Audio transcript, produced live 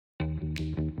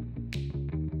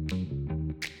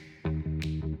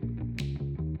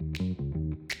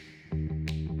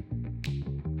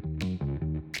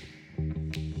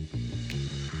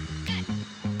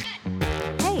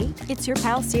It's your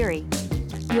pal Siri.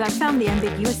 You have found the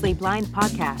Ambiguously Blind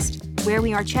podcast, where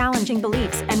we are challenging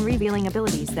beliefs and revealing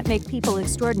abilities that make people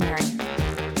extraordinary.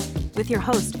 With your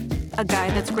host, a guy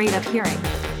that's great at hearing,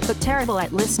 but terrible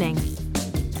at listening,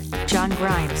 John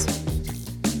Grimes.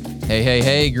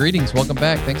 Hey, greetings. Welcome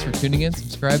back. Thanks for tuning in,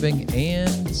 subscribing,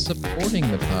 and supporting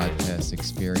the podcast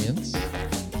experience.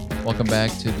 Welcome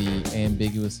back to the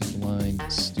Ambiguously Blind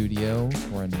studio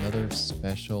for another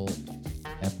special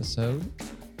episode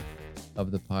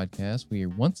of the podcast. We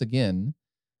once again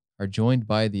are joined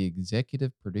by the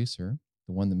executive producer,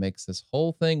 the one that makes this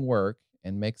whole thing work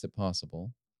and makes it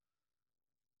possible.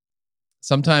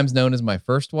 Sometimes known as my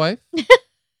first wife.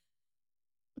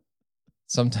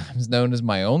 Sometimes known as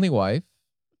my only wife.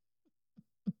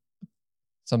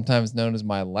 Sometimes known as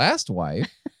my last wife.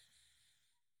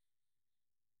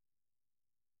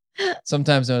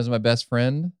 Sometimes known as my best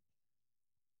friend.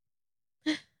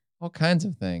 All kinds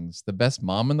of things. The best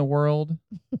mom in the world.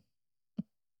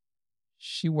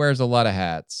 She wears a lot of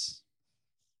hats.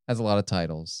 Has a lot of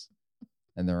titles.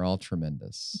 And they're all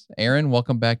tremendous. Erin,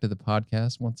 welcome back to the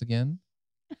podcast once again.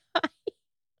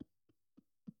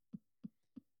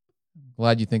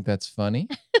 Glad you think that's funny.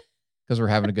 Because we're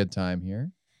having a good time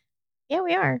here. Yeah,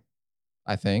 we are.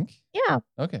 I think. Yeah.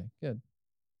 Okay, good.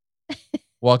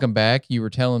 Welcome back. You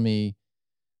were telling me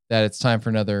that it's time for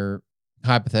another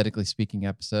Hypothetically Speaking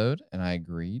episode, and I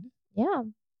agreed. Yeah.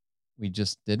 We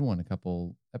just did one a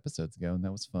couple episodes ago, and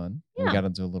that was fun. Yeah. We got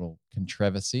into a little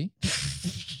controversy.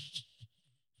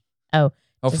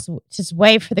 Just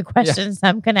wait for the questions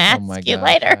I'm going to ask you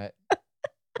later.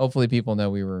 Hopefully people know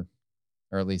we were,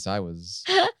 or at least I was,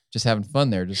 just having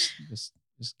fun there, just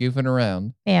goofing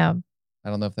around. Yeah. I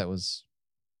don't know if that was,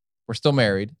 we're still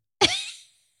married.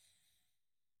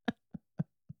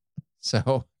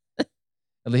 So,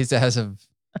 at least as of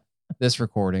this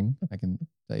recording, I can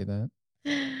tell you that.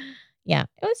 Yeah,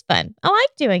 it was fun. I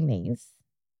like doing these.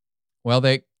 Well,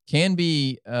 they can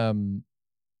be,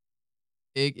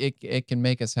 it can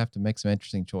make us have to make some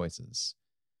interesting choices.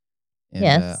 And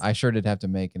yes. I sure did have to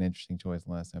make an interesting choice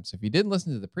last time. So if you didn't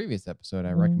listen to the previous episode,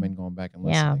 I recommend going back and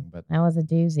listening. But that was a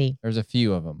doozy. There's a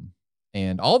few of them.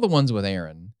 And all the ones with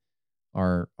Erin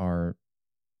are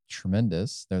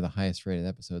tremendous. They're the highest rated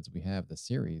episodes we have, the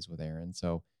series with Erin.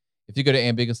 So if you go to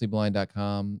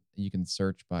ambiguouslyblind.com, you can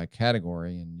search by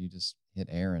category and you just hit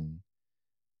Erin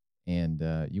and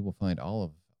you will find all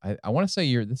of, I want to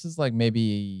say this is like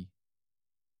maybe,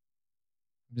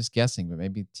 I'm just guessing, but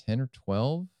maybe 10 or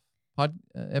 12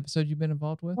 episodes you've been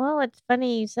involved with. Well, it's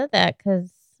funny you said that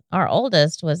because our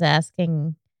oldest was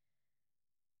asking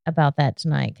about that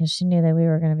tonight because she knew that we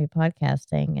were going to be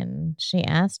podcasting, and she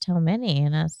asked how many,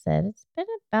 and I said it's been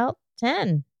about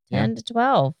 10 to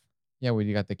 12. Yeah,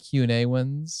 we got the Q&A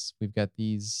ones. We've got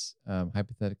these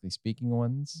hypothetically speaking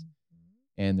ones,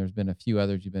 and there's been a few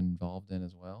others you've been involved in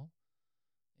as well,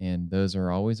 and those are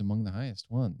always among the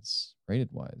highest ones rated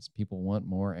wise. People want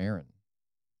more Erin.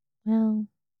 Well,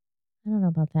 I don't know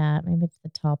about that. Maybe it's the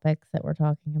topics that we're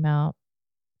talking about.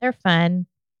 They're fun.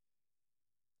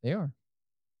 They are.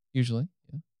 Usually,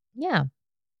 yeah. Yeah.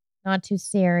 Not too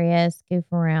serious, goof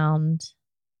around.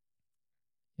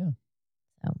 Yeah.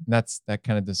 So. That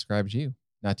kind of describes you.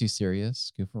 Not too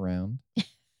serious, goof around.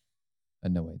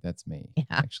 No, wait, that's me,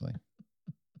 actually.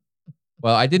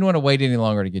 Well, I didn't want to wait any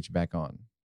longer to get you back on.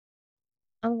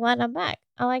 I'm glad I'm back.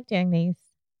 I like doing these.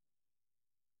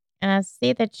 And I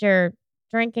see that you're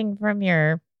drinking from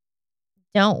your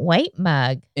Don't Wait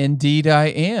mug. Indeed, I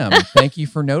am. Thank you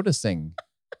for noticing.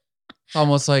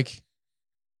 Almost like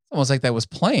that was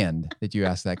planned that you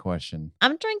asked that question.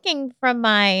 I'm drinking from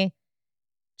my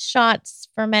shots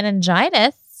for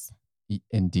meningitis.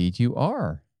 Indeed, you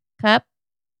are. Cup.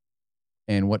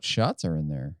 And what shots are in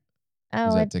there? Oh,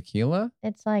 is that tequila?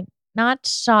 It's like not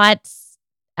shots,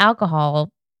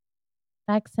 alcohol,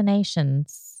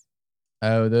 vaccinations.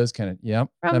 Oh, those kind of, yep.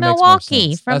 From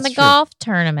Milwaukee, from the golf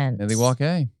tournament.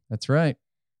 Milwaukee, that's right.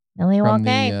 Milwaukee. From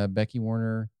the Becky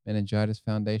Warner Meningitis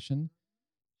Foundation.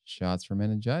 Shots for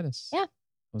meningitis. Yeah. It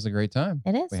was a great time.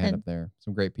 It is. We had up there.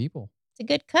 Some great people. It's a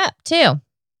good cup, too.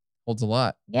 Holds a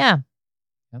lot. Yeah.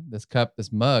 This cup,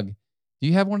 this mug. Do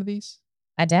you have one of these?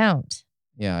 I don't.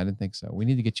 Yeah, I didn't think so. We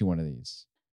need to get you one of these.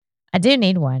 I do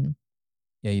need one.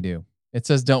 Yeah, you do. It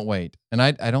says don't wait. And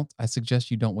I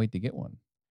suggest you don't wait to get one.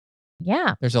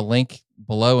 Yeah. There's a link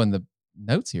below in the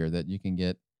notes here that you can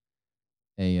get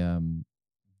a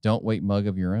don't wait mug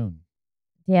of your own.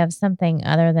 Do you have something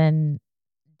other than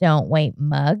don't wait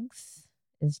mugs?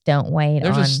 Is don't wait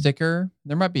There's a sticker.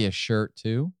 There might be a shirt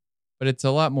too, but it's a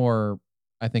lot more,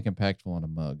 I think, impactful on a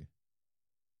mug.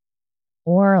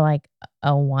 Or like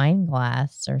a wine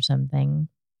glass or something.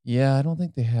 Yeah, I don't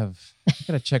think they have. I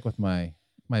gotta check with my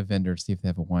vendor to see if they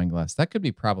have a wine glass. That could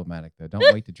be problematic though.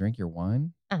 Don't wait to drink your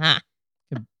wine. Uh-huh.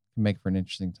 Could make for an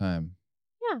interesting time.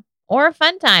 Yeah. Or a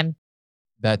fun time.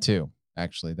 That too,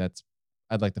 actually.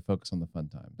 I'd like to focus on the fun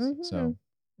times. Mhm. So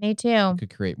Me too. it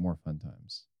could create more fun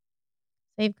times.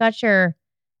 So you've got your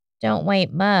don't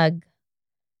wait mug.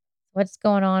 What's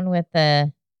going on with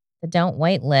the don't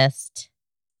wait list?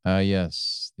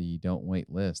 Yes, the don't wait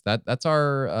list. That's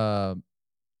our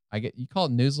you call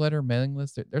it newsletter, mailing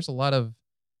list. There's a lot of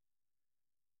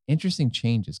interesting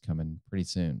changes coming pretty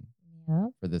soon Yeah,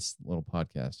 for this little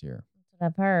podcast here. that's what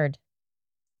I've heard.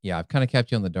 Yeah, I've kind of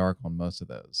kept you on the dark on most of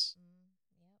those.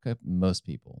 Most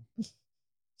people.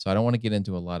 So I don't want to get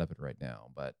into a lot of it right now,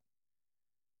 but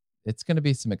it's going to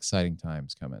be some exciting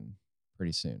times coming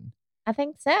pretty soon. I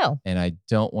think so. And I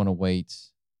don't want to wait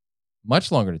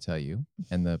much longer to tell you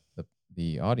and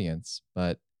the audience,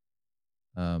 but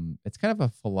it's kind of a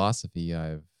philosophy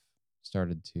I've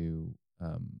started to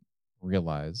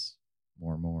realize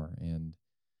more and more. And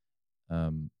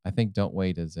I think don't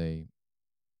wait is it's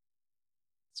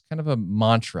kind of a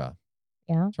mantra.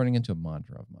 Yeah. Turning into a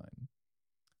mantra of mine.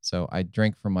 So I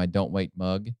drink from my don't wait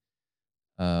mug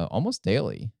almost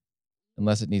daily,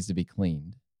 unless it needs to be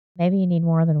cleaned. Maybe you need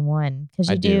more than one because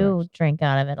I you do, do actually. drink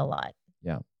out of it a lot.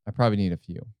 Yeah, I probably need a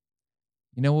few.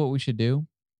 You know what we should do?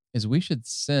 Is we should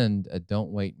send a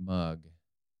don't wait mug.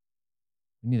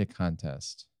 We need a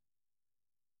contest.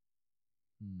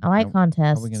 I like How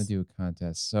contests. are we going to do a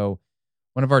contest? So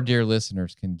one of our dear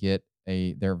listeners can get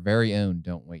their very own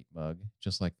don't wait mug,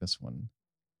 just like this one.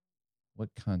 What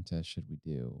contest should we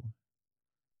do?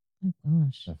 Oh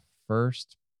gosh.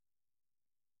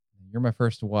 You're my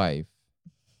first wife.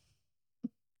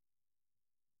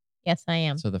 Yes, I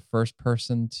am. So the first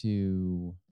person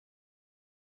to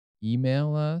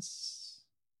email us,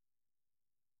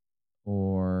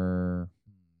 or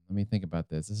let me think about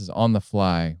this. This is on the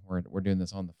fly. We're doing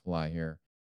this on the fly here.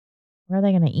 Where are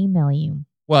they going to email you?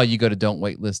 Well, you go to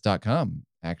don'twaitlist.com,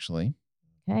 actually.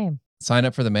 Okay. Sign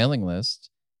up for the mailing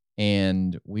list,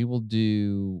 and we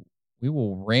will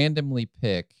randomly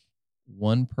pick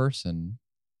one person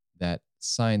that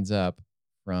signs up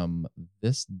from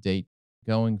this date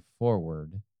going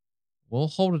forward. We'll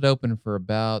hold it open for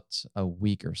about a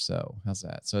week or so. How's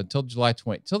that? So until July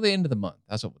 20, till the end of the month.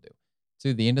 That's what we'll do.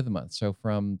 To the end of the month. So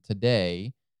from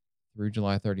today through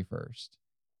July 31st,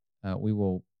 we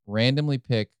will randomly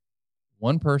pick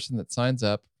one person that signs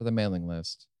up for the mailing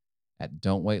list at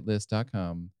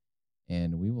don'twaitlist.com,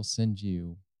 and we will send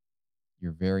you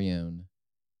your very own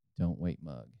Don't Wait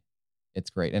mug. It's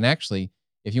great. And actually,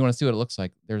 if you want to see what it looks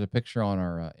like, there's a picture on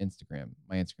our Instagram,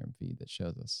 my Instagram feed that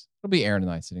shows us. It'll be Aaron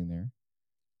and I sitting there.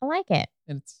 I like it.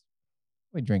 And it's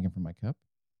I'll be drinking from my cup.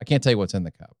 I can't tell you what's in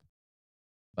the cup,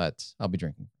 but I'll be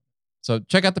drinking. So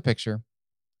check out the picture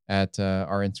at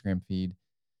our Instagram feed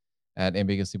at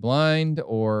Ambiguously Blind,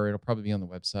 or it'll probably be on the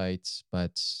website.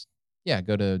 But yeah,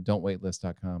 go to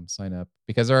don'twaitlist.com, sign up,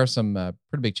 because there are some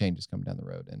pretty big changes coming down the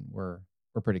road, and we're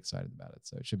pretty excited about it.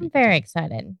 So it should be I'm very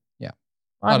excited. Yeah.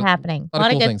 A lot happening. A lot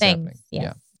of cool good things. happening. Yes.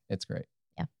 Yeah, it's great.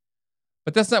 Yeah.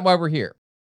 But that's not why we're here.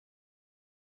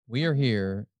 We are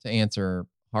here to answer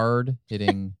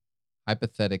hard-hitting,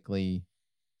 hypothetically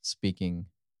speaking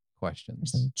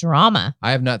questions. There's some drama.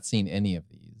 I have not seen any of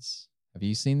these. Have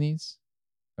you seen these?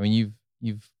 I mean,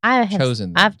 you've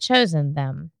chosen them. I've chosen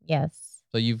them. Yes.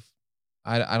 So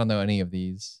I don't know any of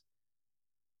these.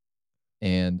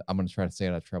 And I'm going to try to stay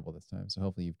out of trouble this time. So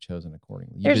hopefully you've chosen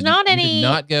accordingly. You There's not any. You did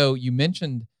not go. You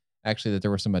mentioned actually that there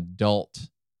were some adult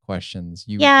questions.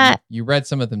 You read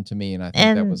some of them to me, and I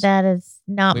think that is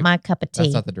not my cup of tea.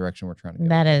 That's not the direction we're trying to go.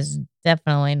 That is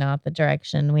definitely not the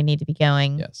direction we need to be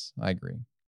going. Yes, I agree.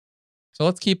 So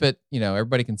let's keep it.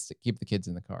 Everybody can keep the kids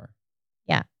in the car.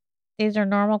 Yeah, these are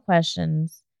normal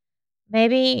questions.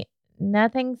 Maybe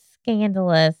nothing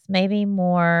scandalous. Maybe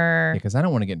more. Because I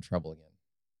don't want to get in trouble again.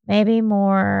 Maybe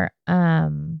more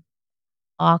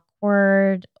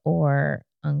awkward or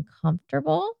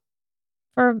uncomfortable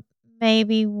for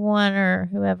maybe one or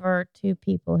whoever, two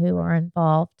people who are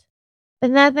involved. But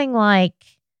nothing like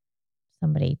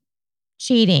somebody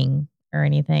cheating or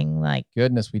anything like.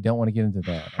 Goodness, we don't want to get into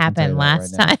that. Happened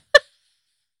last time.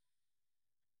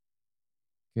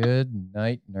 Good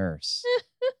night, nurse.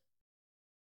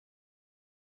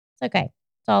 It's okay.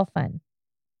 It's all fun.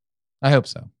 I hope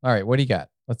so. All right, what do you got?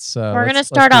 We're going to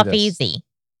start off easy.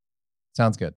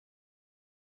 Sounds good.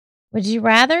 Would you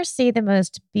rather see the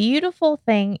most beautiful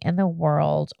thing in the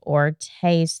world or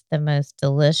taste the most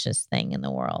delicious thing in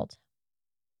the world?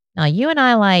 Now, you and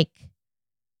I like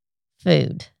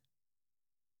food.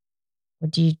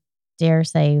 Would you dare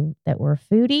say that we're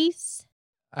foodies.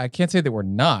 I can't say that we're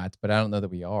not, but I don't know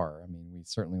that we are. I mean, we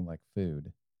certainly like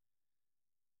food.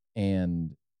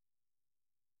 And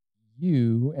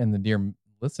you and the dear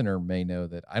listener may know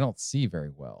that I don't see very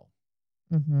well.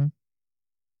 Mm-hmm.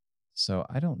 So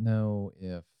I don't know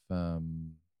if, of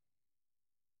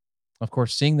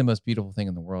course, seeing the most beautiful thing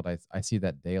in the world, I see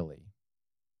that daily.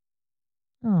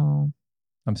 Oh.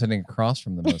 I'm sitting across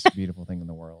from the most beautiful thing in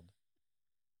the world.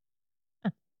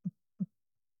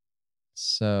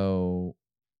 So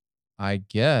I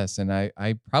guess, and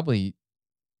I probably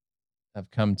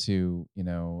have come to,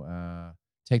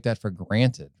 take that for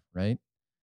granted, right?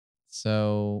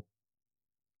 So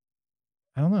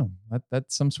I don't know.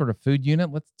 That's some sort of food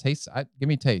unit. Let's taste. Give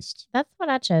me taste. That's what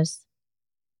I chose.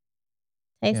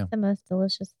 Taste Yeah. the most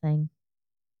delicious thing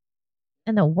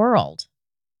in the world.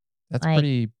 That's Like,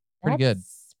 pretty good.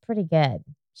 That's pretty good.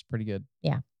 It's pretty good.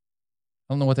 Yeah. I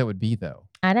don't know what that would be though.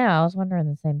 I know. I was wondering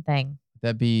the same thing.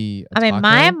 That'd be a I mean, taco,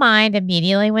 my mind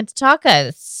immediately went to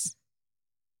tacos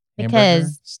hamburger,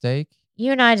 because steak.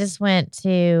 you and I just went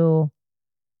to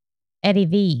Eddie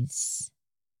V's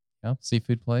Yeah,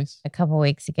 seafood place. a couple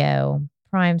weeks ago,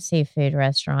 prime seafood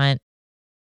restaurant,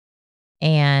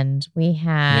 and we We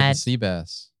had had the sea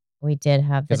bass we did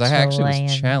have the because I actually was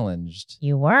Chilean. challenged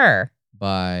You were.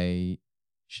 by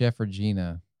Chef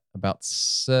Regina about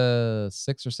 6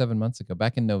 or 7 months ago,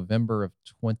 back in November of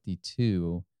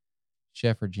 22.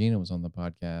 Chef Regina was on the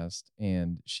podcast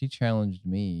and she challenged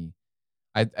me.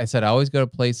 I said I always go to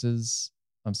places.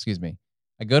 Excuse me.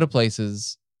 I go to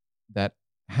places that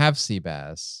have sea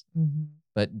bass, Mm-hmm.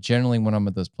 but generally when I'm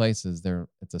at those places,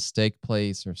 it's a steak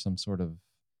place or some sort of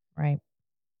Right.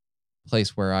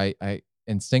 place where I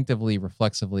instinctively,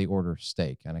 reflexively order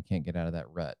steak, and I can't get out of that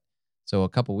rut. So a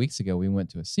couple weeks ago, we went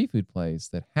to a seafood place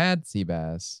that had sea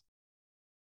bass.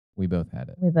 We both had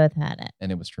it, We both had it.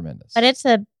 and it was tremendous. But it's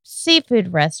a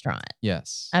seafood restaurant.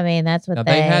 Yes. I mean, that's what Now,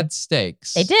 they had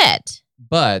steaks. They did.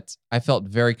 But I felt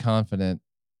very confident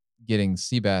getting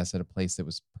sea bass at a place that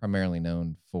was primarily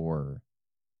known for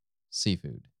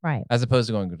seafood, Right. as opposed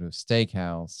to going to a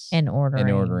steakhouse And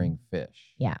ordering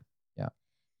fish. Yeah. Yeah.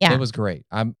 Yeah. It was great.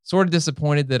 I'm sort of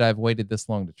disappointed that I've waited this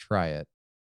long to try it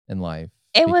in life.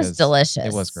 It was because delicious.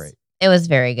 It was great. It was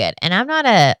very good. And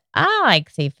I like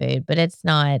seafood, but it's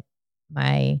not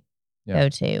my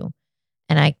go-to.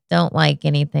 And I don't like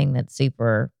anything that's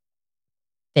super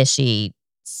fishy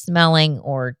smelling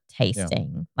or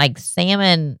tasting. Like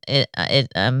salmon,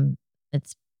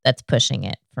 that's pushing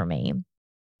it for me.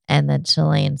 And the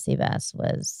Chilean sea bass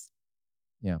was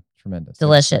tremendous.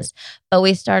 delicious. But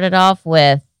we started off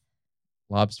with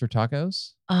lobster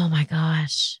tacos. Oh my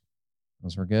gosh.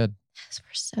 Those were good. Those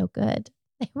were so good.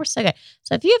 They were so good.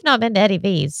 So if you have not been to Eddie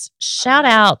V's, shout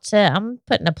out to, I'm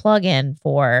putting a plug in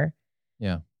for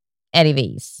Eddie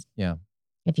V's. Yeah.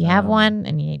 If you have one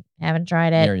and you haven't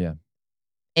tried it, near you.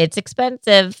 It's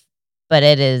expensive, but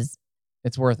it's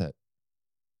worth it.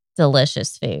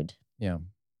 Delicious food. Yeah.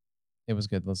 It was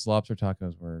good. Those lobster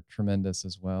tacos were tremendous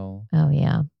as well. Oh,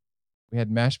 yeah. We had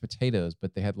mashed potatoes,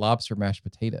 but they had lobster mashed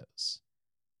potatoes.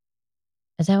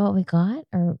 Is that what we got?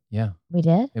 Or yeah, we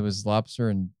did? It was lobster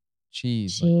and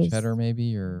cheese. Like cheddar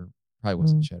maybe, or probably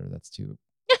wasn't cheddar. That's too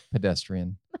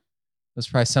pedestrian. It was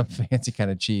probably some fancy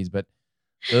kind of cheese, but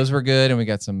those were good. And we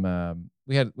got some,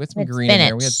 we had some green spinach. in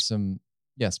there. We had some,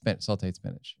 sauteed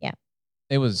spinach. Yeah.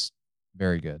 It was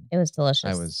very good. It was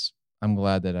delicious. I'm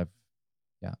glad that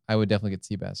I would definitely get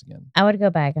sea bass again. I would go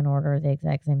back and order the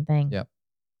exact same thing. Yep.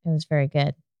 It was very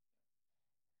good.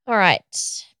 All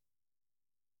right.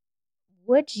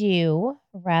 Would you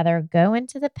rather go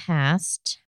into the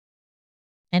past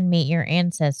and meet your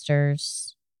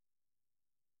ancestors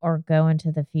or go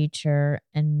into the future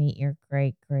and meet your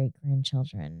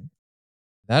great-great-grandchildren?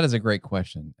 That is a great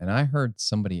question. And I heard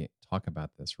somebody talk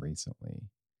about this recently.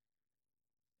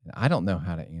 And I don't know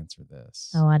how to answer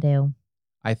this. Oh, I do.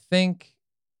 I think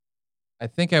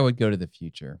I would go to the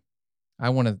future. I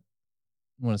want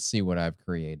to see what I've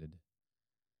created.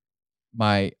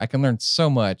 I can learn so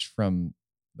much from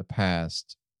the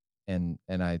past, and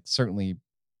I certainly,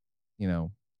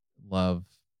 love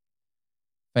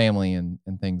family and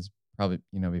things probably,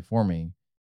 before me.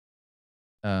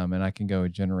 And I can go a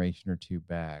generation or two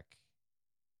back.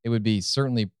 It would be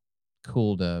certainly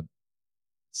cool to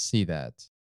see that.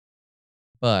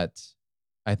 But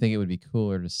I think it would be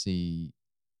cooler to see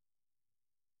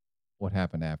what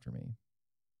happened after me.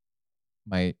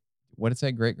 What did it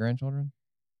say? Great-grandchildren?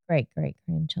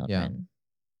 Great-great-grandchildren. Yeah.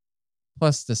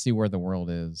 Plus to see where the world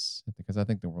is, because I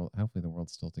think hopefully the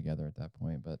world's still together at that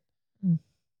point. But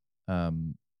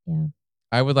yeah,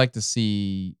 I would like to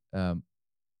see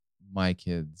my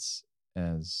kids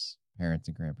as parents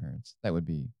and grandparents. That would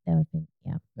be yeah.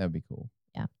 cool.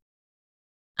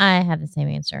 I have the same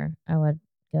answer. I would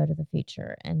go to the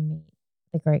future and meet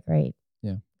the great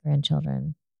Yeah.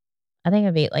 grandchildren. I think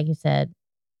it'd be, like you said,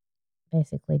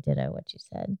 basically ditto what you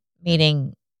said.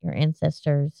 Meeting your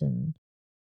ancestors and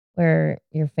where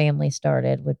your family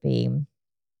started would be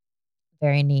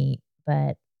very neat.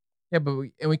 But Yeah, but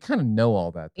we kind of know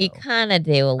all that, though. you kind of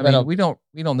do a I little. mean,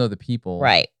 we don't know the people,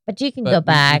 Right. But you can but go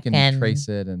back we can and trace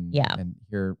it and yeah. and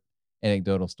hear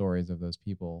anecdotal stories of those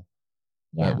people.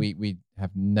 Yeah. But we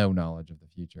have no knowledge of the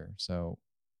future. So,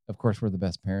 of course, we're the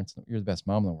best parents. You're the best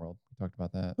mom in the world. We talked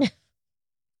about that.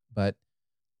 But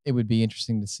it would be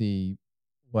interesting to see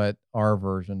what our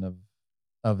version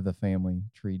of the family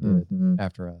tree did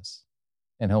after us,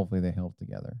 and hopefully they held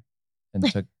together and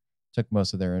took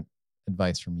most of their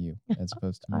advice from you as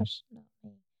opposed to me. Gosh, not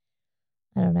me.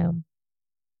 I don't know.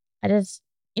 I just,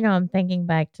 I'm thinking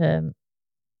back to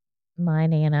my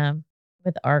Nana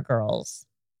with our girls.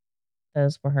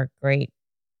 Those were her great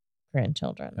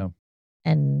grandchildren. Oh.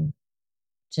 And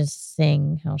just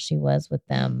seeing how she was with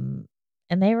them.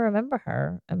 And they remember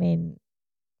her. I mean,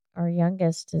 our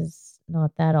youngest is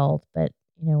not that old, but,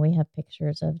 we have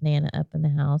pictures of Nana up in the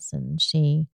house and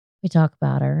we talk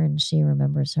about her and she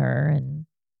remembers her. And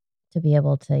to be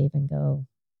able to even go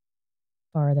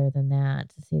farther than that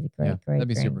to see the great that'd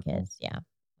be super cool. grandkids. Yeah,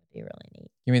 would be really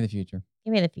neat. Give me the future.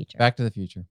 Give me the future. Back to the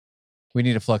future. We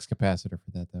need a flux capacitor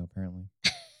for that, though, apparently.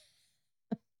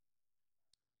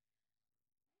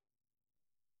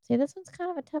 See, this one's kind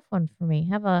of a tough one for me.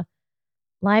 Have a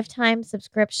lifetime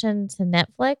subscription to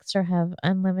Netflix or have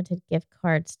unlimited gift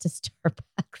cards to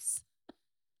Starbucks?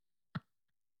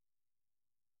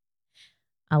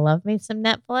 I love me some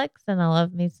Netflix and I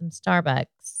love me some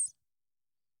Starbucks.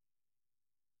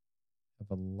 Have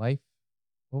a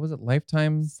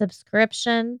lifetime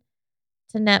subscription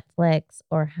to Netflix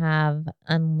or have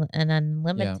an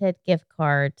unlimited gift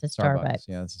card to Starbucks.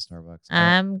 Yeah, that's a Starbucks.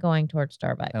 I'm going towards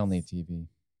Starbucks. I don't need TV.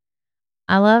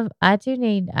 I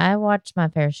watch my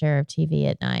fair share of TV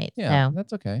at night. Yeah, so.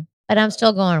 That's okay. But I'm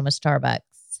still going with Starbucks.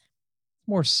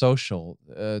 More social.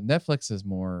 Netflix is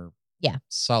more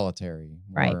solitary.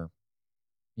 Right.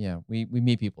 Yeah, we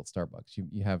meet people at Starbucks.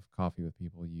 You have coffee with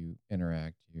people. You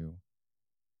interact.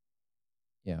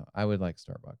 Yeah, I would like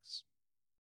Starbucks.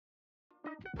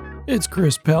 It's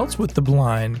Chris Peltz with the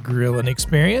Blind Grilling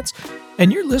Experience,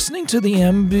 and you're listening to the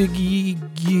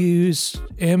ambiguous.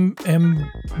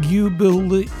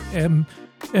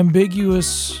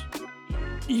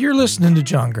 You're listening to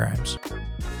John Grimes.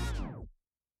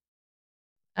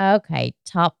 Okay,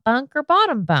 top bunk or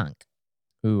bottom bunk?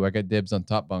 Ooh, I got dibs on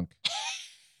top bunk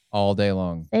all day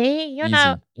long. See, you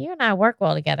and I work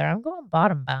well together. I'm going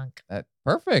bottom bunk.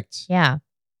 Perfect. Yeah.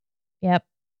 Yep.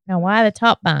 Now, why the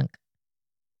top bunk?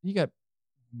 You got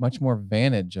much more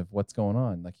vantage of what's going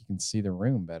on. Like you can see the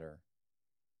room better.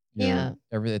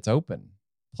 It's open.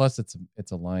 Plus, it's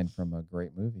a line from a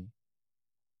great movie.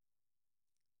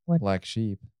 What? Black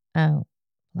Sheep. Oh,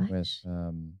 with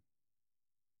You're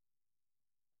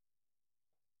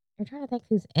trying to think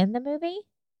who's in the movie?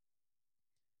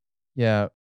 Yeah.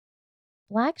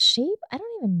 Black Sheep? I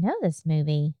don't even know this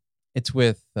movie. It's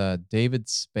with David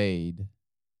Spade.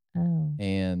 Oh.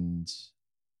 And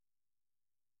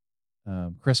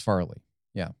Chris Farley.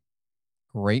 Yeah.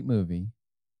 Great movie.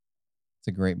 It's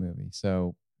a great movie.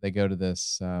 So they go to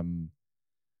this, I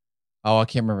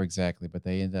can't remember exactly, but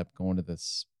they end up going to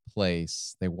this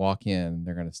place. They walk in,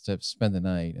 they're going to spend the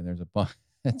night, and there's a bunk,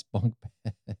 it's bunk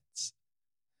beds.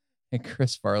 And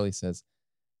Chris Farley says,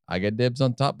 I get dibs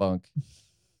on top bunk.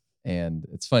 And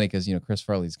it's funny because, Chris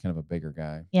Farley's kind of a bigger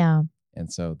guy. Yeah.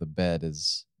 And so the bed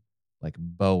is like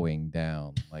bowing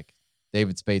down, like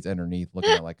David Spade's underneath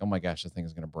looking at like, oh my gosh, this thing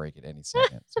is going to break at any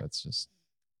second. So it's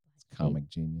comic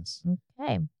genius.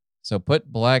 Okay. So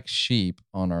put Black Sheep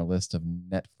on our list of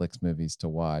Netflix movies to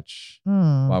watch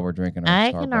while we're drinking our Starbucks.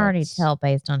 I can already tell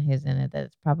based on who's in it that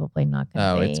it's probably not going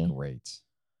to be. Oh, it's great.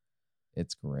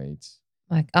 It's great.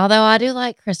 Although I do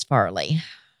like Chris Farley.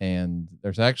 And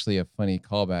there's actually a funny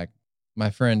callback. My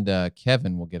friend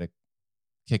Kevin will get a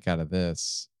kick out of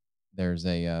this. There's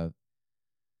a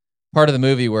part of the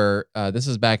movie where this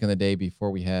is back in the day before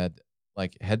we had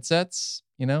like headsets,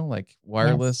 like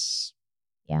wireless,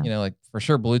 like for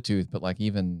sure Bluetooth, but like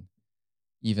even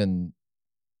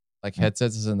like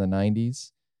headsets is in the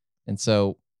 90s. And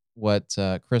so what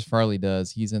Chris Farley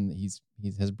does, he's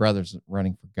his brother's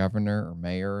running for governor or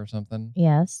mayor or something.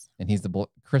 Yes. And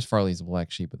Chris Farley's the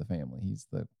black sheep of the family. He's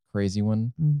the crazy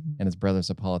one. Mm-hmm. And his brother's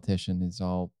a politician. He's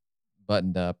all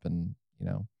buttoned up and,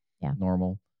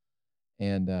 normal.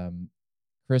 And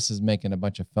Chris is making a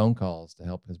bunch of phone calls to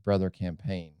help his brother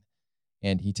campaign.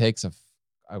 And he takes a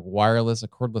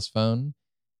cordless phone,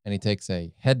 and he takes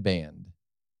a headband,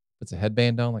 puts a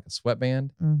headband on, like a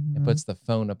sweatband, and puts the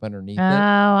phone up underneath it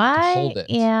to hold it.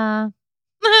 Yeah.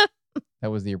 That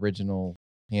was the original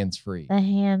hands-free. The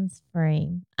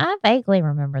hands-free. I vaguely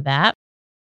remember that.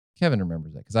 Kevin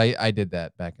remembers that because I did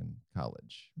that back in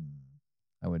college.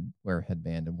 I would wear a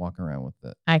headband and walk around with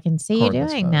it. I can see you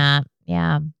Cordless doing phone. that.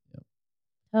 Yeah. Yep.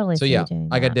 Totally So see yeah, you doing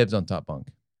I that. got dibs on top bunk.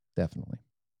 Definitely.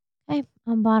 Okay,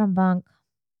 on bottom bunk.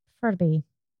 Prefer to be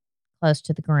close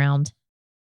to the ground.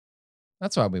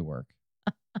 That's why we work.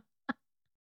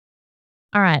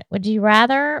 All right. Would you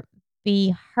rather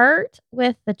be hurt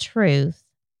with the truth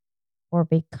or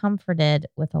be comforted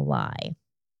with a lie?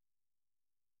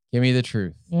 Give me the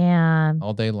truth. Yeah.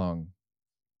 All day long.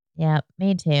 Yep.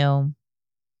 Me too.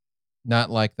 Not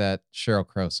like that Sheryl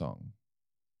Crow song.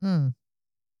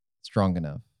 Strong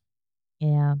Enough.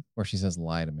 Yeah. Where she says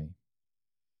lie to me.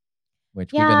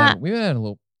 Which Yeah. we've been having a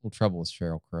little trouble with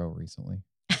Sheryl Crow recently.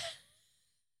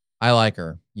 I like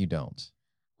her. You don't.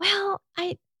 Well,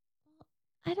 I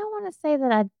don't want to say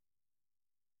that I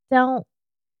don't.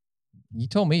 You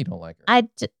told me you don't like her.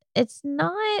 It's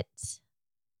not.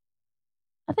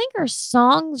 I think her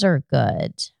songs are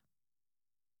good,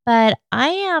 but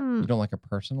You don't like her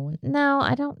personally? No,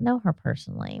 I don't know her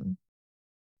personally.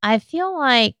 I feel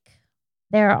like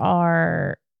there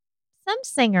are some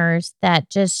singers that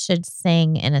just should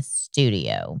sing in a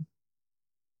studio.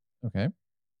 Okay.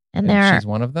 And she's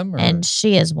one of them? And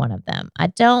she is one of them. I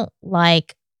don't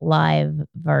like live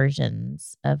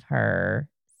versions of her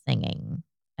singing.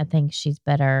 I think she's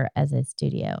better as a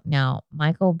studio. Now,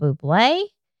 Michael Bublé,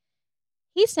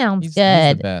 he sounds good.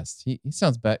 He's the best. He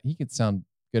sounds he could sound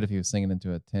good if he was singing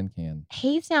into a tin can.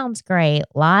 He sounds great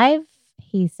live.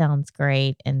 He sounds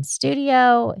great in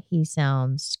studio. He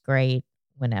sounds great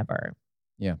whenever.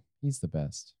 Yeah, he's the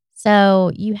best.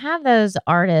 So you have those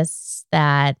artists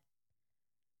that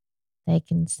they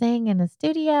can sing in a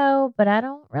studio, but I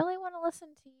don't really want to listen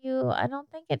to you. I don't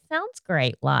think it sounds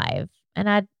great live. And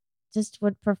I just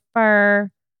would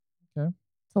prefer to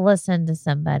listen to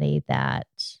somebody that.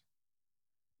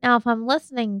 Now, if I'm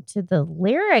listening to the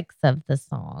lyrics of the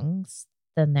songs,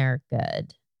 then they're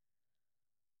good.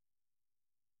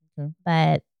 Okay.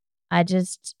 But I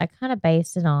kind of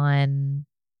base it on,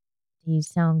 do you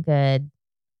sound good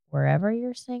wherever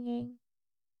you're singing?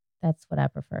 That's what I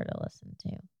prefer to listen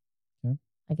to. Okay.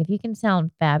 Like if you can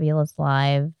sound fabulous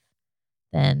live,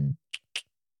 then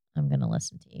I'm going to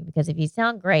listen to you. Because if you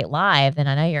sound great live, then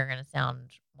I know you're going to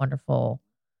sound wonderful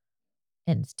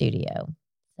in studio.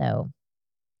 So.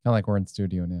 Kind of like we're in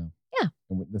studio now. Yeah.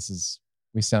 And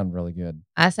we sound really good.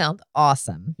 I sound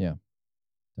awesome. Yeah.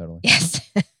 Totally. Yes.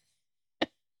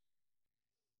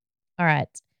 All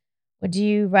right. Would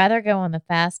you rather go on the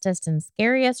fastest and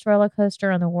scariest roller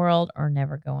coaster in the world or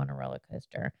never go on a roller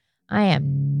coaster? I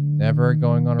am never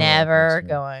going on a roller coaster.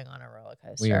 Going on a roller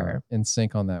coaster. We are in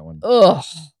sync on that one. Ugh.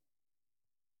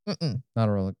 Mm-mm. Not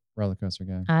a roller coaster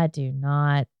guy. I do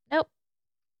not. Nope.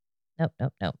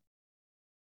 Nope.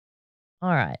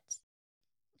 All right.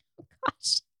 Oh,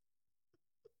 gosh.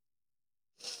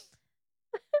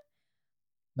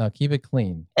 No, keep it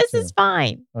clean. This is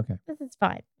fine. Okay. This is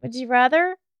fine. Would you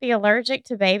rather be allergic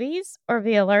to babies or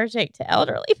be allergic to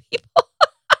elderly people?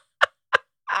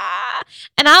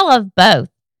 And I love both.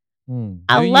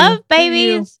 I love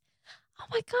babies. Oh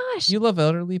my gosh. You love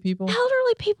elderly people?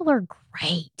 Elderly people are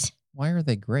great. Why are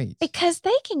they great? Because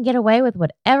they can get away with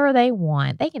whatever they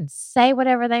want. They can say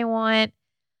whatever they want.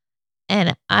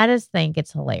 And I just think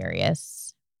it's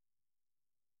hilarious.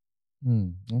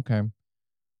 Okay.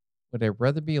 Would I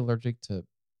rather be allergic to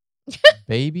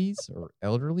babies or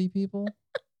elderly people?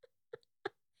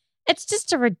 It's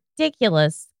just a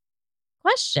ridiculous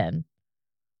question.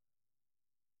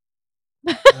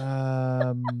 Gosh,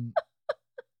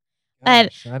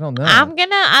 I don't know.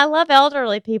 I love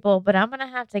elderly people, but I'm gonna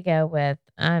have to go with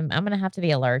I'm gonna have to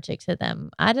be allergic to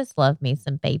them. I just love me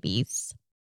some babies.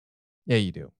 Yeah,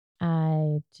 you do.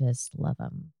 I just love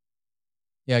them.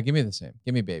 Yeah, give me the same.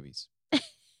 Give me babies.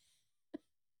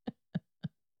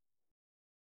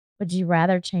 Would you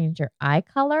rather change your eye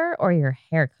color or your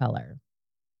hair color?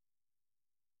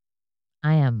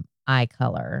 I am eye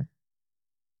color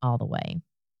all the way.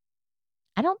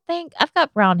 I've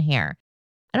got brown hair.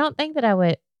 I don't think that I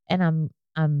would, and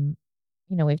I'm,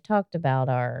 we've talked about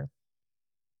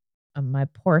my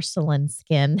porcelain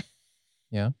skin.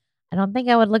 Yeah. I don't think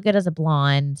I would look good as a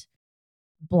blonde.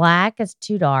 Black is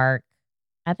too dark.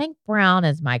 I think brown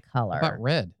is my color. What about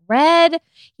red? Red,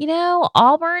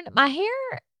 auburn. My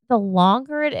hair, the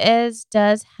longer it is,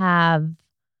 does have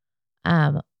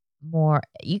more,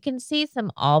 you can see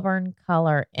some auburn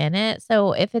color in it.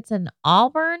 So if it's an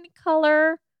auburn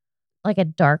color, like a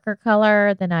darker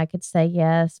color, then I could say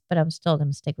yes, but I'm still going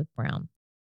to stick with brown.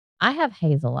 I have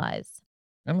hazel eyes.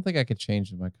 I don't think I could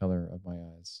change my color of my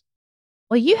eyes.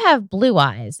 Well, you have blue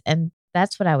eyes, and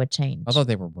that's what I would change. I thought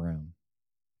they were brown.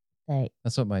 They,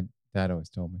 That's what my dad always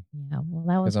told me. yeah, well,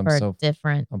 that was 'Cause I'm for a so-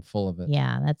 different. I'm full of it.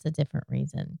 Yeah, that's a different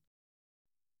reason.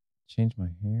 Change my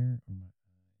hair or my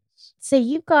eyes? So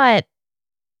you've got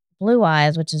blue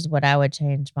eyes, which is what I would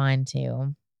change mine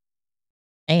to.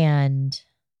 And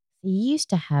you used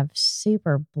to have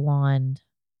super blonde,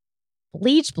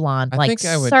 bleach blonde, I like think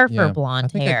I would, surfer yeah, blonde I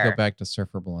think hair. I'd go back to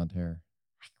surfer blonde hair.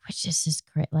 Which is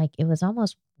just great. Like it was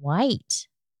almost white.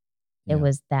 Yeah. It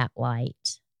was that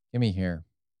light. Give me hair.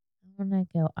 I'm going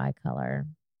to go eye color.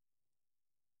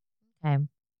 Okay.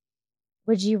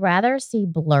 Would you rather see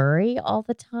blurry all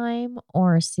the time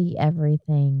or see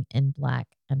everything in black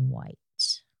and white?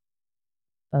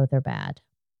 Both are bad.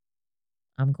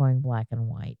 I'm going black and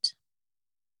white.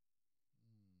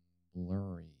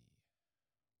 Blurry.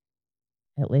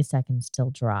 At least I can still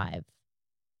drive.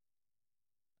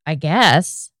 I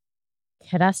guess.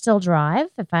 Could I still drive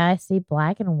if I see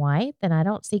black and white? Then I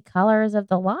don't see colors of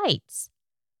the lights.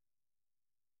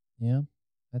 Yeah,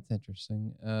 that's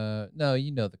interesting. No,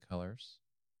 you know the colors.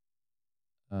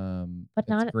 But It's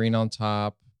not. green on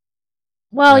top.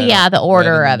 Well, red yeah, on- the red in order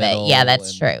the of it. Yeah, middle, that's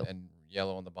and- true. And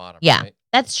yellow on the bottom. Yeah, right?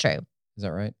 that's true. Is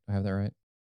that right? I have that right.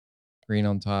 Green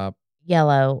on top.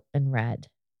 Yellow and red.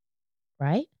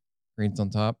 Right? Green's on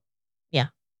top. Yeah.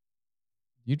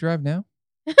 You drive now?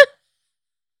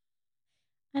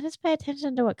 I just pay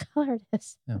attention to what color it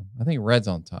is. No, I think red's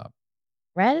on top.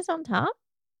 Red is on top?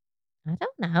 I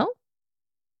don't know.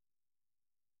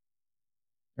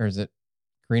 Or is it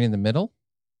green in the middle?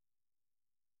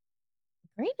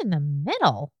 Green in the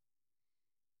middle.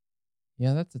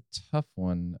 Yeah, that's a tough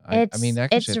one. I mean,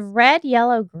 actually, it's red,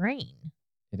 yellow, green.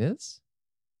 it is.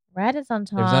 Red is on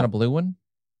top. There's not a blue one.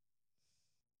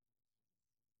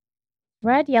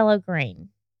 Red, yellow, green.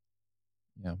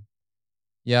 Yeah,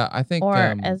 yeah. I think, Or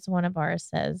as one of ours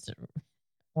says,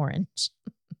 orange.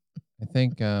 I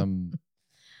think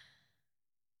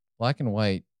black and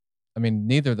white. I mean,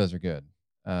 neither of those are good.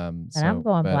 I'm going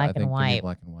but black I and think give me white.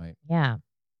 black and white. Yeah.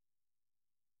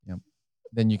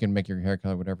 Then you can make your hair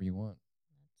color whatever you want,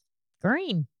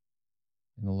 Green.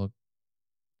 and it'll look.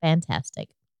 Fantastic.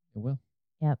 It will.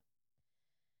 Yep.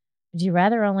 Would you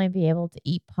rather only be able to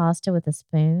eat pasta with a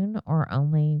spoon or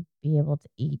only be able to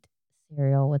eat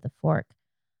cereal with a fork?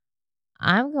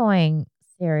 I'm going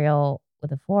cereal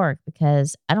with a fork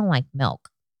because I don't like milk.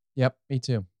 Yep, me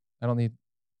too. I don't need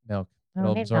milk. I don't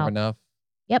It'll need absorb milk. enough.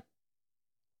 Yep.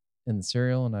 In the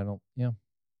cereal, and I don't. Yeah,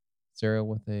 cereal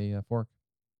with a fork.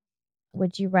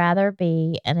 Would you rather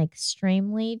be an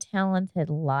extremely talented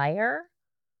liar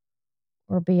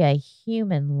or be a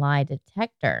human lie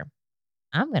detector?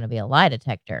 I'm going to be a lie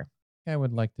detector. I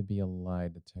would like to be a lie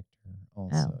detector.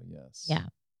 Also, yes. Yeah.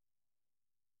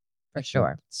 For I should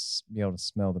sure. Be able to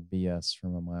smell the BS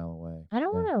from a mile away. I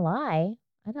don't Yeah. want to lie.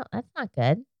 That's not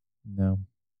good. No.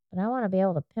 But I want to be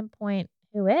able to pinpoint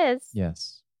who is.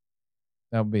 Yes.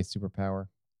 That would be a superpower.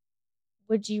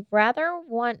 Would you rather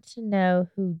want to know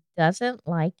who doesn't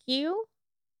like you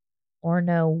or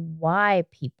know why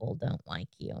people don't like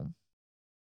you?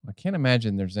 I can't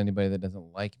imagine there's anybody that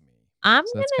doesn't like me. I'm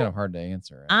So that's kind of hard to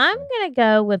answer. I'm actually. going to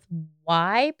go with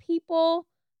why people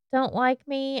don't like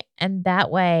me. And that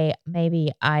way,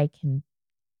 maybe I can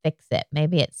fix it.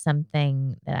 Maybe it's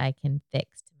something that I can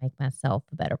fix to make myself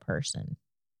a better person.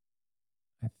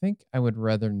 I think I would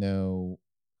rather know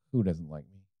who doesn't like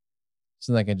me,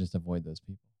 so that I can just avoid those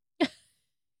people.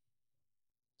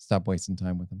 Stop wasting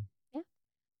time with them. Yeah.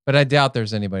 But I doubt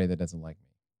there's anybody that doesn't like me,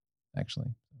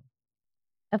 actually.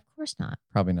 Of course not.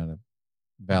 Probably not a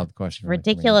valid question. or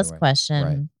Ridiculous either way. question.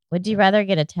 Right. Would you Yeah. rather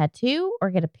get a tattoo or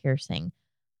get a piercing?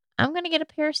 I'm going to get a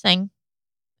piercing.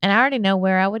 And I already know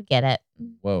where I would get it.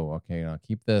 Whoa. Okay. Now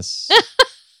keep this.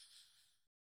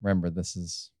 Remember, this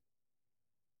is.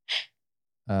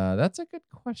 That's a good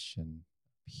question.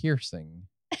 Piercing.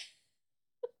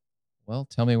 Well,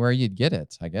 tell me where you'd get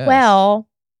it, I guess. Well,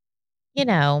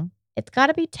 it's got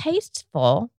to be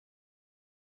tasteful.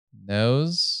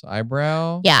 Nose,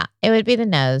 eyebrow. Yeah, it would be the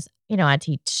nose. I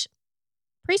teach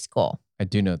preschool. I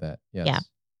do know that. Yes. Yeah.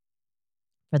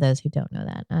 For those who don't know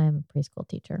that, I'm a preschool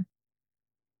teacher.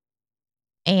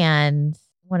 And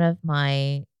one of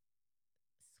my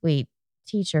sweet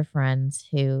teacher friends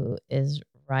who is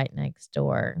right next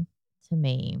door to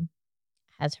me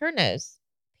has her nose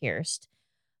pierced,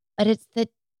 but it's the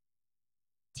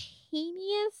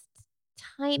teeniest,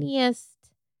 tiniest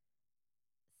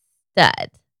stud.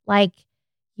 Like,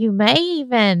 you may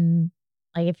even,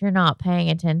 like, if you're not paying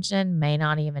attention, may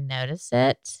not even notice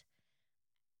it.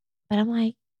 But I'm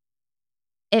like,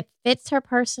 it fits her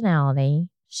personality.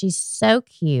 She's so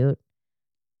cute,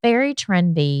 very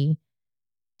trendy,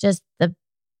 just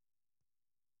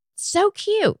so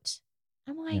cute.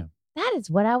 I'm like, Yeah. that is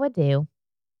what I would do.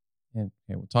 Yeah,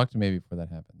 okay, well, talk to me before that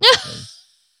happens.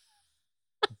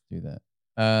 Let's do that.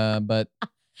 But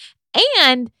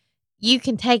And you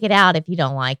can take it out if you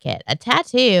don't like it. A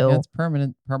tattoo. yeah, it's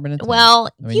permanent. Well,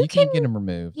 I mean, you can get them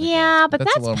removed. I Yeah, guess, but a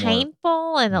that's little more.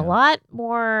 painful and a Yeah. lot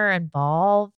more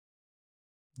involved.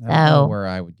 I don't know So- where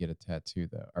I would get a tattoo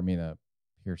though. I mean, a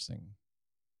piercing.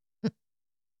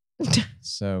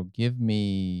 So give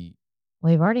me,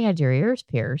 Well, you've already had your ears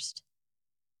pierced.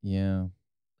 yeah.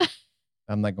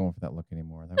 I'm not going for that look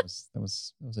anymore. That was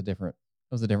a different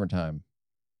time.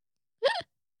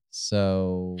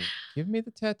 So give me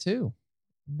the tattoo.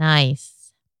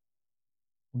 Nice.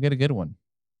 We'll get a good one.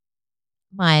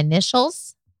 My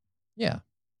initials Yeah.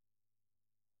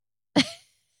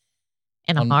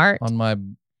 and a heart. on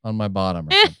my bottom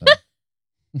or something.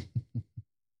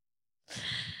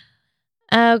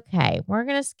 Okay, we're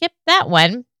gonna skip that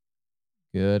one.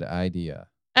 Good idea.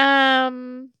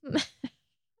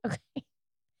 Okay.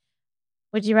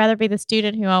 Would you rather be the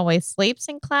student who always sleeps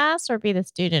in class or be the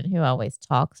student who always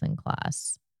talks in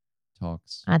class?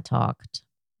 Talks. I talked.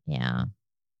 Yeah.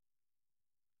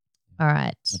 All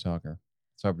right. I'm a talker.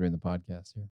 So I'm doing the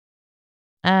podcast here.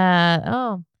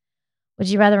 Would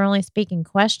you rather only speak in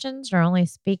questions or only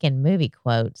speak in movie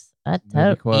quotes?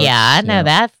 Movie quotes, Yeah, I know yeah.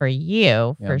 that for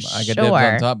you, Yeah, for I get dibs on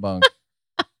sure. top bunk.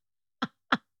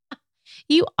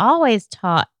 You always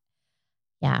talk.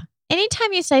 Yeah.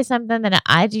 Anytime you say something that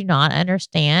I do not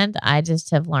understand, I just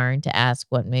have learned to ask,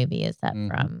 what movie is that Mhm.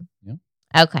 from?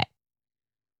 Yeah. Okay.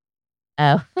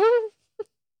 Oh.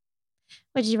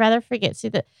 Would you rather forget? See,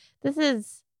 this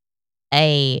is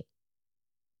a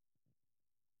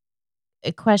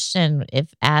question,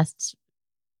 if asked,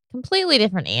 completely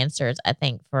different answers, I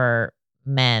think, for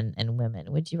men and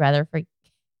women. Would you rather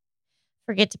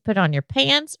forget to put on your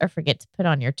pants or forget to put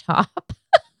on your top?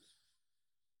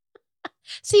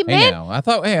 See, Hey now, I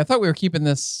thought we were keeping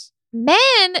this.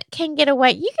 men can get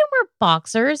away. You can wear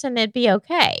boxers and it'd be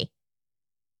okay.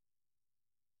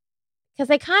 Because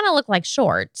they kind of look like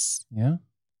shorts. Yeah.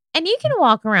 And you can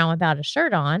walk around without a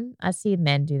shirt on. I see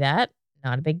men do that.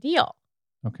 Not a big deal.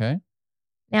 Okay.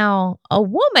 Now, a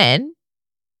woman,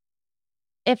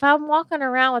 if I'm walking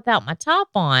around without my top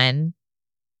on,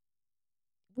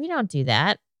 we don't do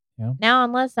that. Yeah. Now,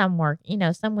 unless I'm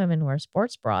some women wear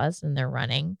sports bras and they're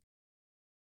running.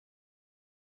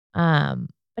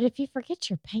 But if you forget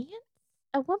your pants,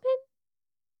 a woman,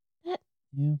 Yeah.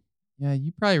 Yeah.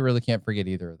 You probably really can't forget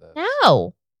either of those.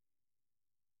 no.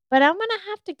 But I'm going to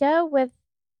have to go with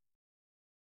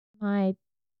my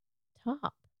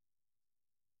top.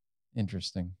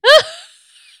 Interesting.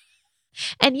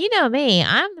 And you know me,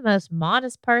 I'm the most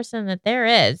modest person that there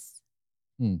is.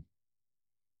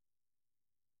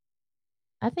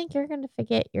 I think you're going to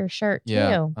forget your shirt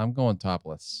Yeah. too. I'm going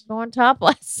topless. Going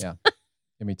topless. Yeah.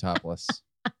 Give me topless.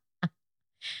 Okay.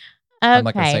 I'm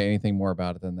not going to say anything more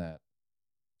about it than that.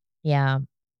 Yeah.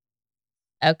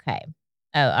 Okay.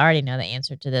 Oh, I already know the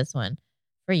answer to this one.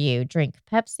 For you, drink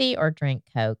Pepsi or drink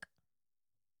Coke?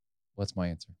 What's my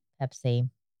answer? Pepsi.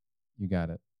 You got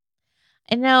it.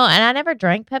 And I never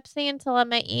drank Pepsi until I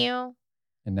met you.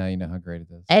 And now you know how great it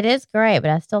is. It is great, but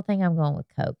I still think I'm going with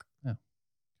Coke. Oh.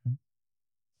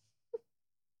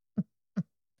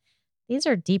 These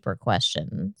are deeper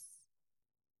questions.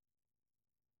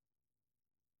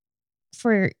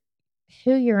 For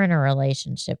who you're in a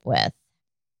relationship with,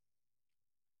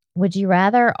 would you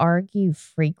rather argue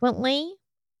frequently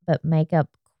but make up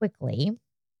quickly,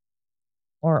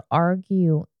 or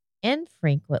argue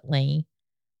infrequently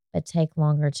but take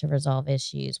longer to resolve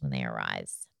issues when they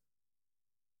arise?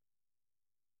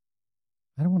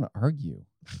 I don't want to argue.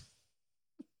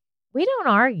 We don't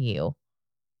argue.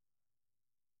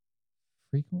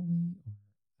 Frequently?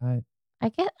 I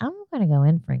guess I'm going to go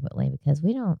infrequently because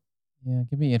we don't. Yeah,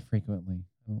 give me infrequently.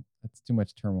 Oh, that's too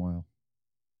much turmoil.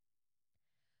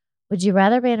 Would you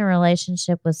rather be in a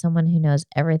relationship with someone who knows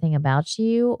everything about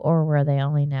you, or where they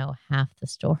only know half the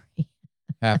story?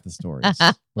 Half the stories.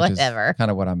 Whatever. Which is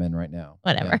kind of what I'm in right now.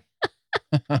 Whatever.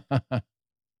 Yeah.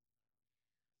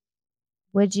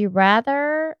 Would you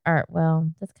rather,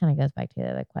 this kind of goes back to the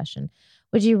other question.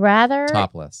 Would you rather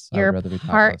Topless. I your would rather be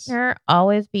topless. partner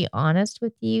always be honest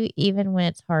with you, even when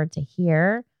it's hard to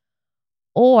hear,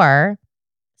 or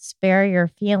spare your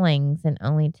feelings and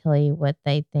only tell you what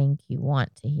they think you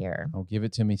want to hear. Oh, give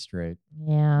it to me straight.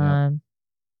 Yeah.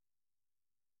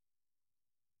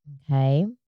 Okay.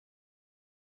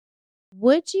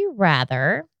 Would you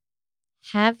rather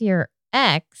have your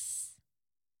ex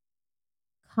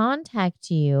contact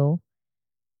you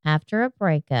after a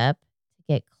breakup to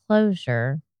get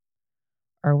closure,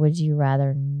 or would you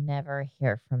rather never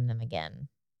hear from them again?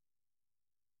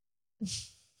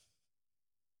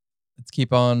 Let's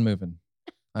keep on moving.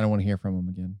 I don't want to hear from them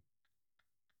again.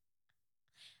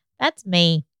 That's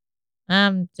me.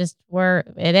 Just where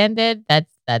it ended.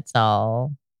 That's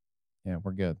all. Yeah,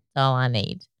 we're good. That's all I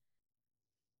need.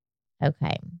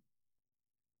 Okay.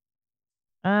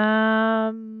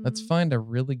 Let's find a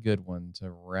really good one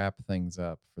to wrap things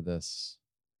up for this.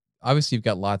 Obviously, you've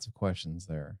got lots of questions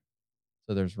there,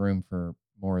 so there's room for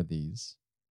more of these.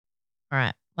 All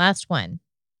right. Last one.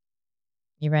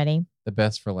 You ready? The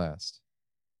best for last.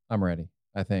 I'm ready,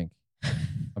 I think.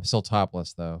 I'm still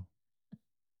topless, though.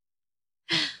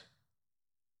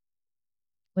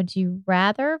 Would you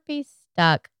rather be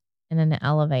stuck in an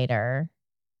elevator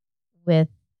with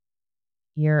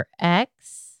your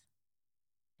ex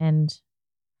and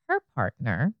her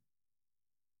partner,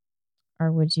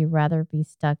 or would you rather be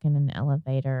stuck in an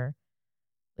elevator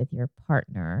with your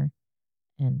partner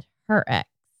and her ex?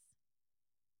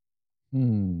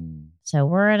 So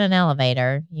we're in an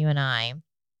elevator, you and I.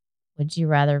 Would you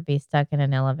rather be stuck in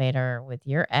an elevator with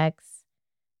your ex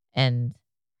and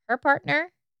her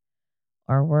partner,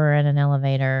 or we're in an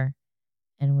elevator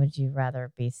and would you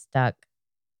rather be stuck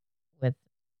with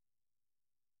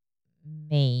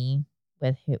me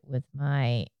with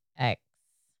my ex?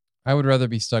 I would rather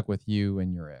be stuck with you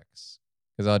and your ex,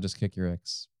 because I'll just kick your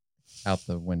ex out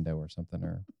the window or something.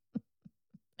 Or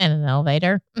in an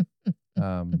elevator.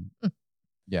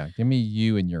 Yeah, give me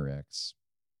you and your ex.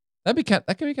 That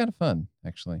could be kind of fun,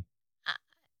 actually.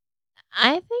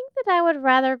 I think that I would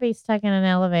rather be stuck in an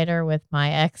elevator with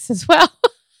my ex as well.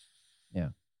 Yeah.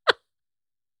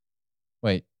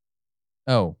 Wait.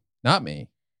 Oh, not me.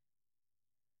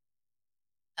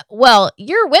 Well,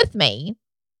 you're with me.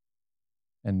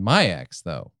 And my ex,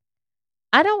 though.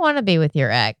 I don't want to be with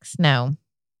your ex. No.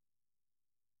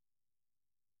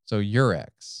 So your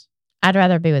ex. I'd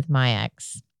rather be with my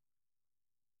ex.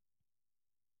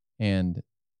 And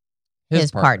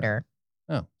his partner.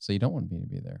 Oh, so you don't want me to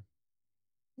be there.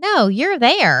 No, you're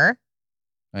there.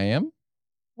 I am?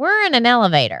 We're in an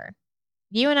elevator.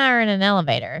 You and I are in an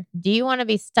elevator. Do you want to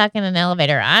be stuck in an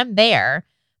elevator? I'm there.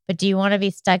 But do you want to be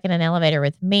stuck in an elevator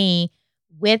with me,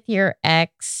 with your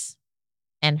ex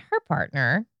and her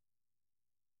partner?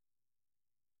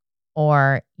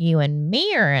 Or you and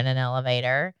me are in an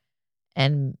elevator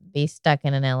and be stuck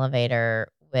in an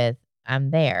elevator with, I'm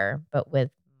there, but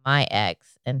with my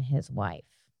ex and his wife.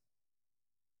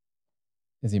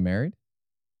 Is he married?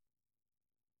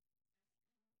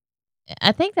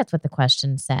 I think that's what the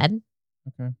question said.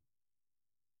 Okay.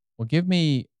 Well, give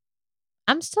me...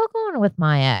 I'm still going with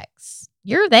my ex.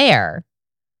 You're there.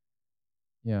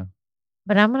 Yeah.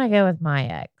 But I'm going to go with my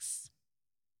ex.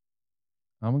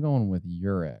 I'm going with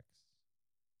your ex.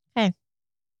 Okay.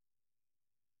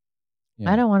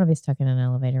 Yeah. I don't want to be stuck in an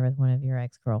elevator with one of your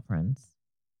ex-girlfriends.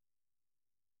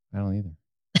 I don't either.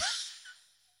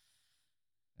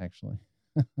 Actually.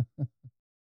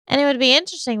 And it would be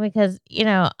interesting because,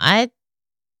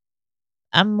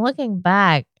 I'm looking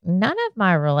back, none of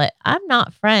my I'm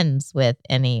not friends with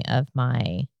any of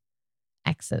my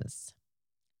exes.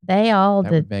 They all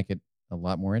That would make it a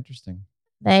lot more interesting.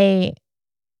 They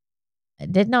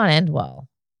did not end well.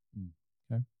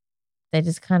 Okay. They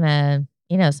just kind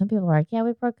of, some people are like, yeah,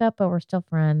 we broke up, but we're still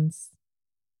friends.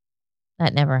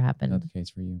 That never happened. Not the case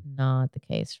for you. Not the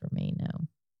case for me, no.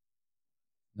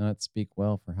 Not speak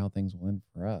well for how things will end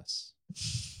for us.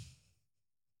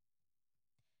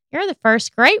 You're the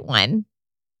first great one.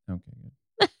 Okay,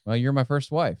 good. Well, you're my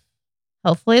first wife.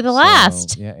 Hopefully the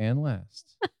last. Yeah, and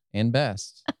last. And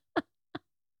best.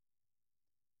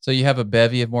 So you have a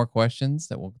bevy of more questions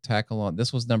that we'll tackle on.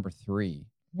 This was number 3.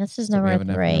 This is So we number have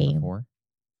enough for 3. number 4?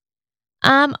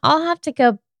 I'll have to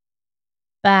go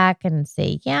back and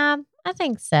see. Yeah, I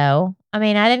think so. I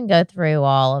mean, I didn't go through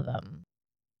all of them.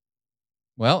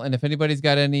 Well, and if anybody's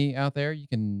got any out there, you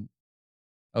can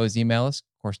always email us.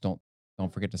 Of course, don't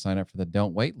forget to sign up for the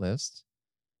Don't Wait list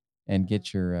and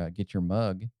get your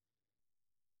mug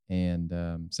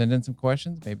and send in some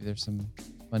questions. Maybe there's some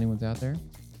funny ones out there.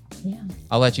 Yeah.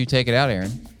 I'll let you take it out,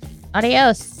 Aaron.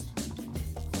 Adios.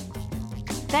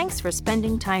 Thanks for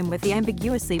spending time with the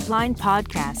Ambiguously Blind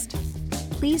podcast.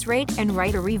 Please rate and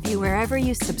write a review wherever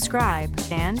you subscribe,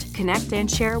 and connect and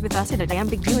share with us at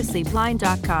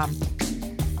ambiguouslyblind.com.